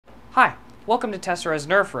Hi, welcome to Tessera's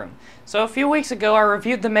Nerf Room. So a few weeks ago I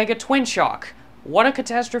reviewed the Mega Twin Shock. What a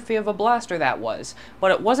catastrophe of a blaster that was.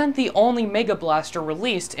 But it wasn't the only Mega Blaster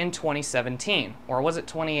released in 2017. Or was it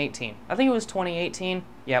 2018? I think it was 2018.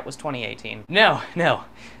 Yeah, it was 2018. No.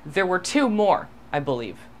 There were two more, I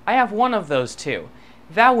believe. I have one of those two.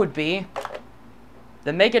 That would be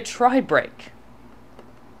the Mega Tribreak.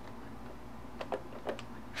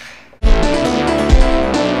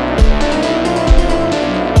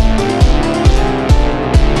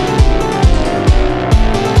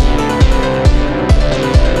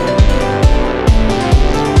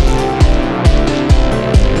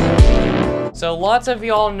 So lots of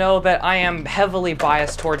y'all know that I am heavily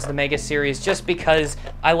biased towards the Mega series just because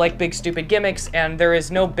I like big stupid gimmicks, and there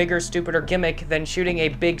is no bigger stupider gimmick than shooting a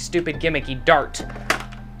big stupid gimmicky dart.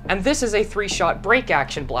 And this is a 3-shot break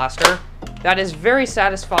action blaster that is very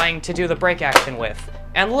satisfying to do the break action with,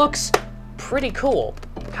 and looks pretty cool.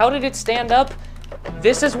 How did it stand up?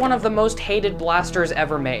 This is one of the most hated blasters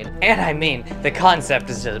ever made. And I mean, the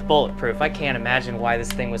concept is just bulletproof. I can't imagine why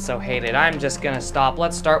this thing was so hated. I'm just gonna stop.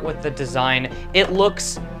 Let's start with the design. It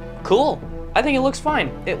looks cool. I think it looks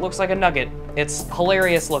fine. It looks like a nugget. It's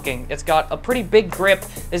hilarious looking. It's got a pretty big grip,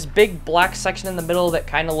 this big black section in the middle that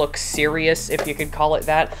kind of looks serious, if you could call it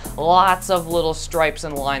that. Lots of little stripes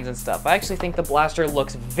and lines and stuff. I actually think the blaster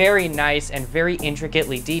looks very nice and very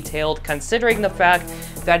intricately detailed, considering the fact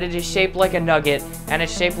that it is shaped like a nugget and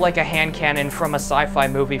it's shaped like a hand cannon from a sci-fi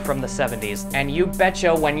movie from the 70s. And you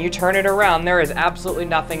betcha when you turn it around, there is absolutely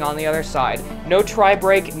nothing on the other side. No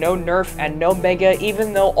Tribreak, no Nerf, and no Mega,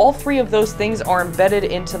 even though all three of those things are embedded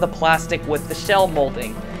into the plastic with the shell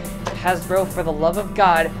molding. Hasbro, for the love of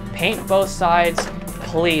God, paint both sides.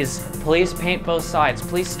 Please paint both sides.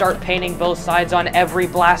 Please start painting both sides on every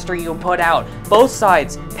blaster you put out. Both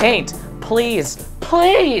sides, paint, please.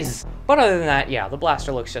 But other than that, yeah, the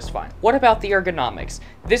blaster looks just fine. What about the ergonomics?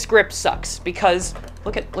 This grip sucks because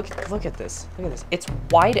look at this. Look at this. It's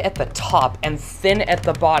wide at the top and thin at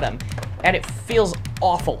the bottom, and it feels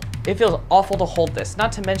awful. It feels awful to hold this.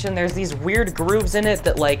 Not to mention there's these weird grooves in it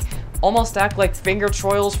that like almost act like finger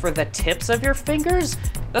choils for the tips of your fingers.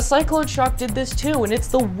 The Cyclone Shock did this too, and it's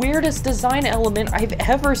the weirdest design element I've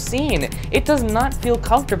ever seen. It does not feel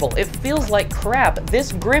comfortable. It feels like crap.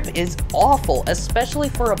 This grip is awful, especially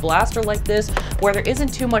for a blaster like this where there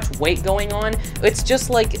isn't too much weight going on. It's just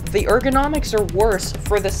like the ergonomics are worse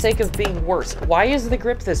for the sake of being worse. Why is the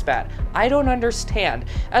grip this bad? I don't understand.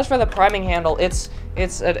 As for the priming handle, it's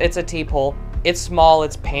a T-pull. It's small,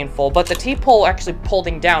 it's painful, but the T-pull actually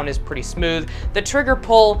pulling down is pretty smooth. The trigger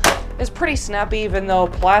pull is pretty snappy, even though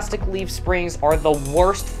plastic leaf springs are the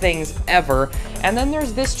worst things ever. And then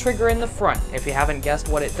there's this trigger in the front. If you haven't guessed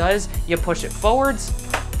what it does, you push it forwards,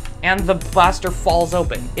 and the blaster falls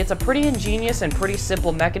open. It's a pretty ingenious and pretty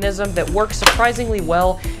simple mechanism that works surprisingly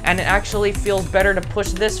well, and it actually feels better to push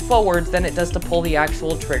this forwards than it does to pull the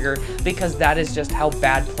actual trigger, because that is just how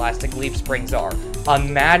bad plastic leaf springs are.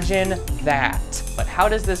 Imagine that. But how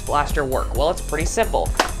does this blaster work? Well, it's pretty simple.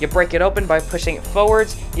 You break it open by pushing it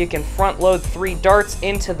forwards, you can front load 3 darts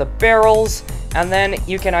into the barrels, and then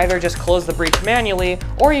you can either just close the breech manually,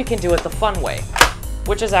 or you can do it the fun way,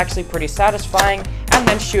 which is actually pretty satisfying, and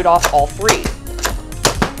then shoot off all 3.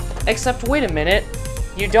 Except wait a minute,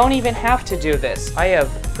 you don't even have to do this. I have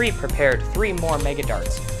pre-prepared 3 more Mega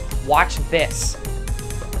Darts. Watch this.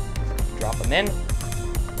 Drop them in,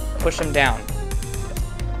 push them down.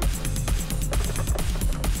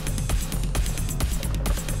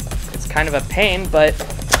 It's kind of a pain, but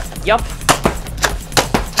yup.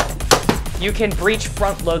 You can breech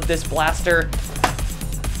front load this blaster,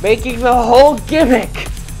 making the whole gimmick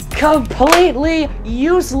completely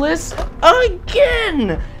useless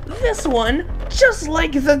again. This one, just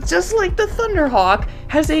like the Thunderhawk,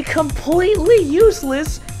 has a completely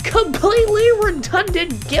useless, completely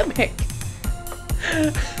redundant gimmick.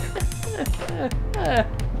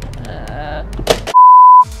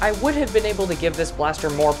 I would have been able to give this blaster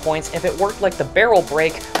more points if it worked like the barrel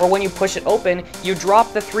break, where when you push it open, you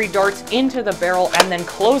drop the 3 darts into the barrel and then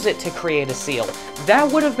close it to create a seal.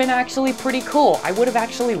 That would have been actually pretty cool. I would have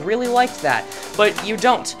actually really liked that, but you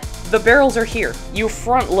don't. The barrels are here. You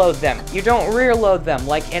front load them. You don't rear load them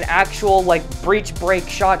like an actual like breech break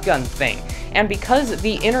shotgun thing. And because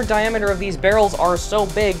the inner diameter of these barrels are so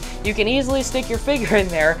big, you can easily stick your finger in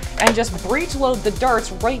there and just breech load the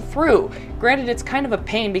darts right through. Granted, it's kind of a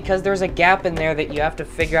pain because there's a gap in there that you have to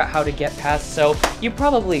figure out how to get past, so you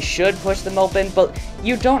probably should push them open, but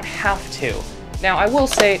you don't have to. Now, I will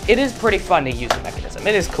say, it is pretty fun to use the mechanism.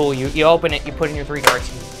 It is cool. You open it, you put in your 3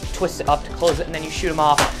 darts, you twist it up to close it, and then you shoot them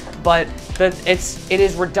off. but it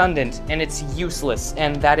is redundant and it's useless,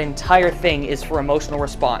 and that entire thing is for emotional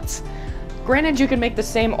response. Granted, you can make the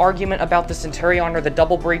same argument about the Centurion or the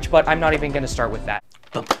Double Breach, but I'm not even going to start with that.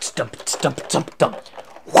 Whoopsh!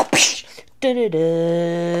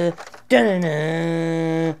 Da-da-da,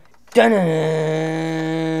 da-da-da,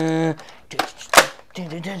 da-da-da.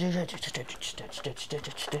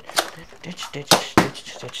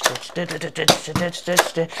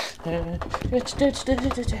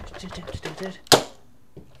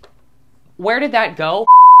 Where did that go?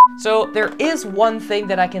 So there is one thing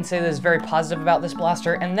that I can say that is very positive about this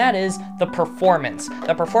blaster, and that is the performance.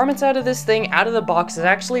 The performance out of this thing, out of the box, is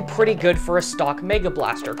actually pretty good for a stock Mega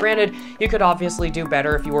Blaster. Granted, you could obviously do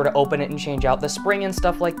better if you were to open it and change out the spring and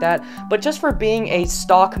stuff like that, but just for being a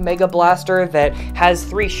stock Mega Blaster that has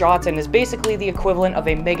 3 shots and is basically the equivalent of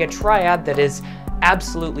a Mega Triad that is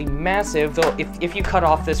absolutely massive, though if you cut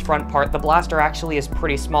off this front part, the blaster actually is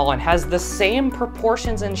pretty small and has the same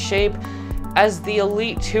proportions and shape as the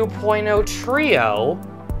Elite 2.0 Trio.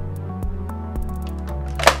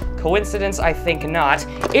 Coincidence? I think not.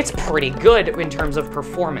 It's pretty good in terms of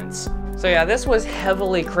performance. So yeah, this was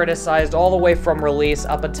heavily criticized all the way from release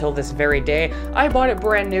up until this very day. I bought it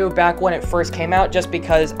brand new back when it first came out just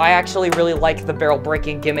because I actually really like the barrel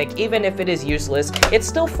breaking gimmick. Even if it is useless, it's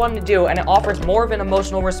still fun to do, and it offers more of an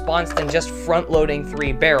emotional response than just front-loading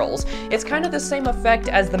 3 barrels. It's kind of the same effect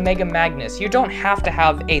as the Mega Magnus. You don't have to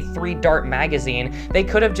have a 3-dart magazine. They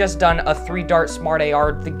could have just done a 3-dart smart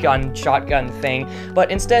AR, the gun, shotgun thing,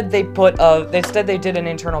 but instead they did an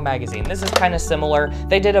internal magazine. This is kind of similar.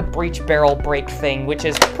 They did a breech barrel break thing, which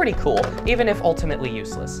is pretty cool, even if ultimately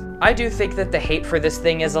useless. I do think that the hate for this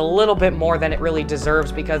thing is a little bit more than it really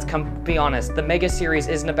deserves because, be honest, the Mega series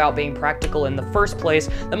isn't about being practical in the first place.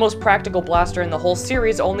 The most practical blaster in the whole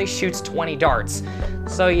series only shoots 20 darts.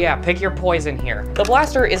 So yeah, pick your poison here. The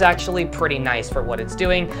blaster is actually pretty nice for what it's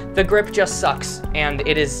doing. The grip just sucks, and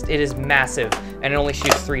it is massive, and it only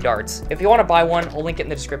shoots 3 darts. If you want to buy one, I'll link it in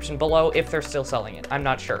the description below if they're still selling it. I'm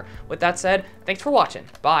not sure. With that said, thanks for watching.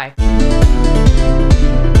 Bye.